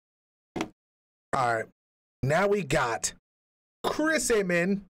All right. Now we got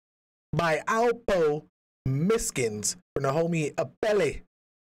Krissemane by Alpo, MISKEENS from the homie Apele.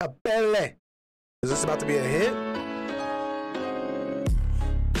 Apele. Is this about to be a hit?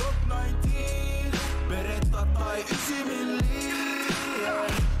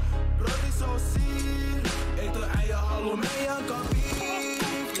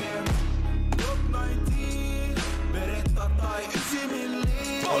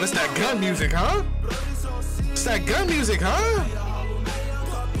 Oh, this that gun music, huh? It's that gun music, huh?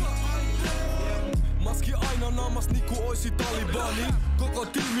 Maski aina namas niku oisi Talibani. Koko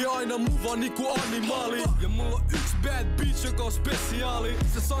tiimi aina muva niku animaali. Ja mulla on yks bad bitch, joka on spesiaali.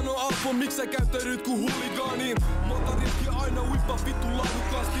 Se sanoo Alpo, miks sä käyttäydyt ku huligaani. Motorikki aina whippa vittu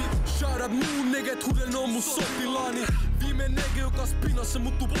laadukasti. Shout out muun neget, huden on mun sotilaani. Viime nege, joka spinassa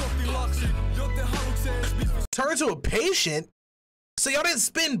muuttuu potilaksi. Joten haluks se ees biffis. Turn to a patient? So y'all didn't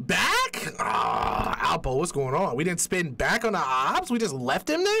spin back? Alpo, what's going on? We didn't spin back on the ops? We just left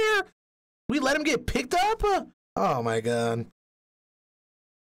him there? We let him get picked up? Oh my God.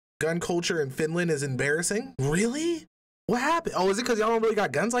 Gun culture in Finland is embarrassing? Really? What happened? Oh, is it because y'all don't really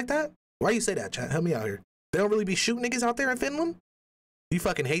got guns like that? Why you say that, chat? Help me out here. They don't really be shooting niggas out there in Finland? You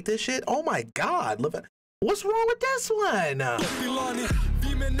fucking hate this shit? Oh my God. Look at, what's wrong with this one?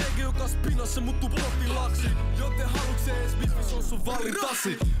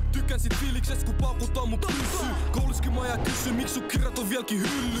 Tykäsit fiilikses kun paukuttaa mun pyssy. Kouluskin mä kysy miksi sun kirjat on vieläkin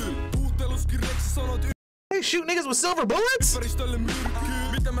hyllyyn. Puutteluskirjeeksi sanot They shoot niggas with silver bullets? ympäristölle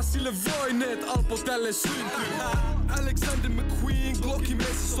myrkkyy. Mitä mä sille voin, et Alpo tälle syntyy. Alexander McQueen, Glocki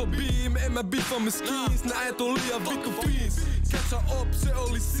messissä on beam. En mä biffa MISKEENS, nää et on liian vittu fiends. Catch up, se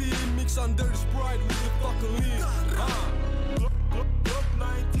oli siinä. Mix on dirty sprite with the fucking lean.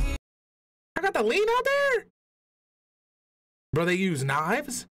 I got the lean out there? Bro, they use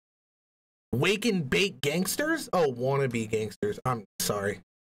knives? Wake and bake gangsters? Oh, wannabe gangsters. I'm sorry.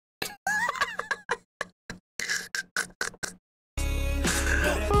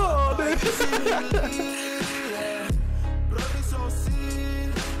 Oh, dude.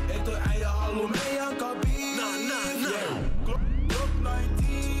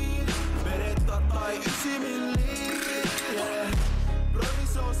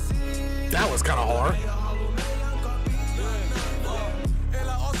 That was kind of hard.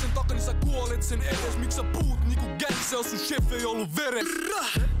 Sen edes, miksi sä puhut niinku gangsta, jos sun chef ei ollu veren.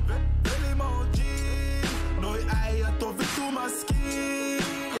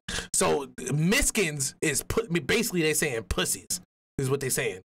 So MISKEENS is basically they saying pussies is what they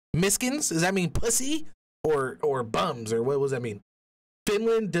saying. MISKEENS, does that mean pussy or bums or what does that mean?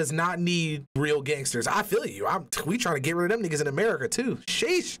 Finland does not need real gangsters. I feel you. We trying to get rid of them niggas in America too.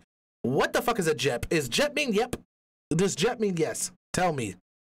 Sheesh. What the fuck is a JEP? Is JEP mean yep? Does JEP mean yes? Tell me.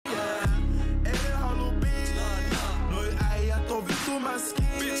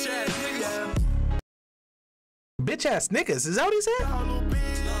 Bitch ass niggas, is that what he said?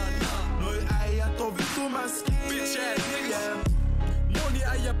 Bitch ass niggas. Moni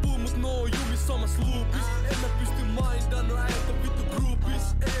äijä puu mut noo jumis samas loopis. En mä pysty mindan, no äijät on vittu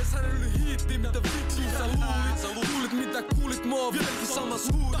groupis. Ees hän oli hiitti, mitä vittu sä luulit. Kuulit mitä kuulit, mä oon vieläkin samas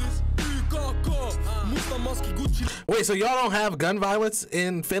huudis. YKK, musta maski Gucci. Wait, so y'all don't have gun violence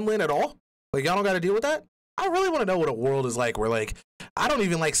in Finland at all? Like y'all don't gotta deal with that? I really want to know what a world is like where like I don't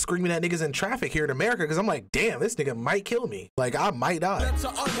even like screaming at niggas in traffic here in America because I'm like, damn, this nigga might kill me. Like I might die. That's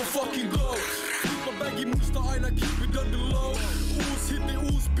how I will fucking go. Flippa baggi musta aina keep it on the low. Uus hitti,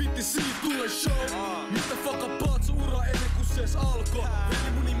 uus biitti, siitä tulee show. Mitä fucka paat sun ura ennen kun se alkoi.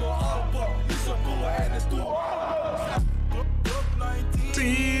 Veli mun nimi on Alpo, iso tulo ennen tuu. I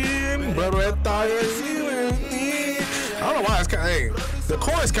don't know why it's kind of, hey, the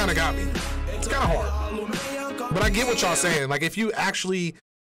chorus kind of got me. It's kind of hard, but I get what y'all saying. Like if you actually,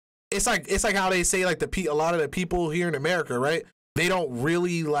 it's like how they say like a lot of the people here in America, right? They don't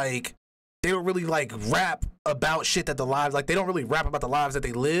really like rap about shit that the lives, like they don't really rap about the lives that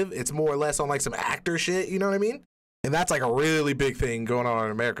they live. It's more or less on like some actor shit, you know what I mean? And that's like a really big thing going on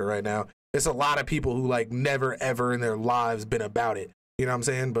in America right now. It's a lot of people who like never ever in their lives been about it. You know what I'm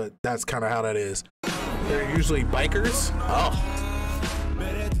saying? But that's kind of how that is. They're usually bikers. Oh.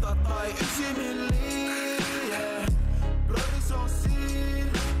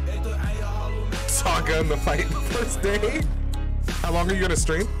 Saga in the fight the first day. How long are you gonna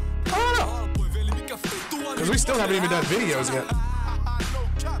stream? I don't know. Because we still haven't even done videos yet.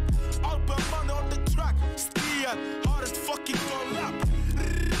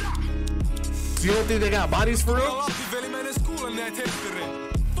 You don't think they got bodies for real?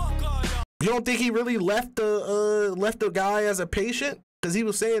 You don't think he really left the guy as a patient? Because he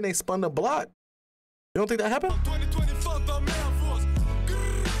was saying they spun the block. You don't think that happened?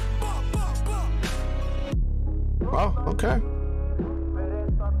 Oh, okay.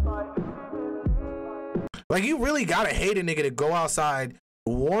 Like, you really gotta hate a nigga to go outside,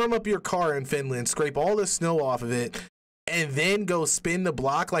 warm up your car in Finland, scrape all the snow off of it, and then go spin the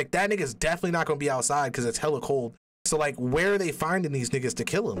block. Like, that nigga's definitely not gonna be outside because it's hella cold. So, like, where are they finding these niggas to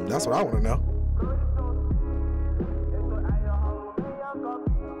kill him? That's what I want to know.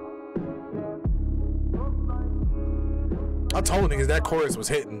 I told niggas that chorus was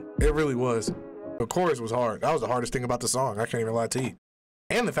hitting. It really was. The chorus was hard. That was the hardest thing about the song. I can't even lie to you.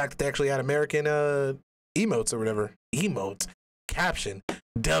 And the fact that they actually had American emotes or whatever. Emotes. Caption.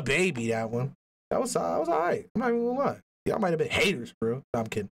 Da baby, that one. That was all right. I'm not even gonna lie. Y'all might have been haters, bro. No, I'm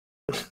kidding.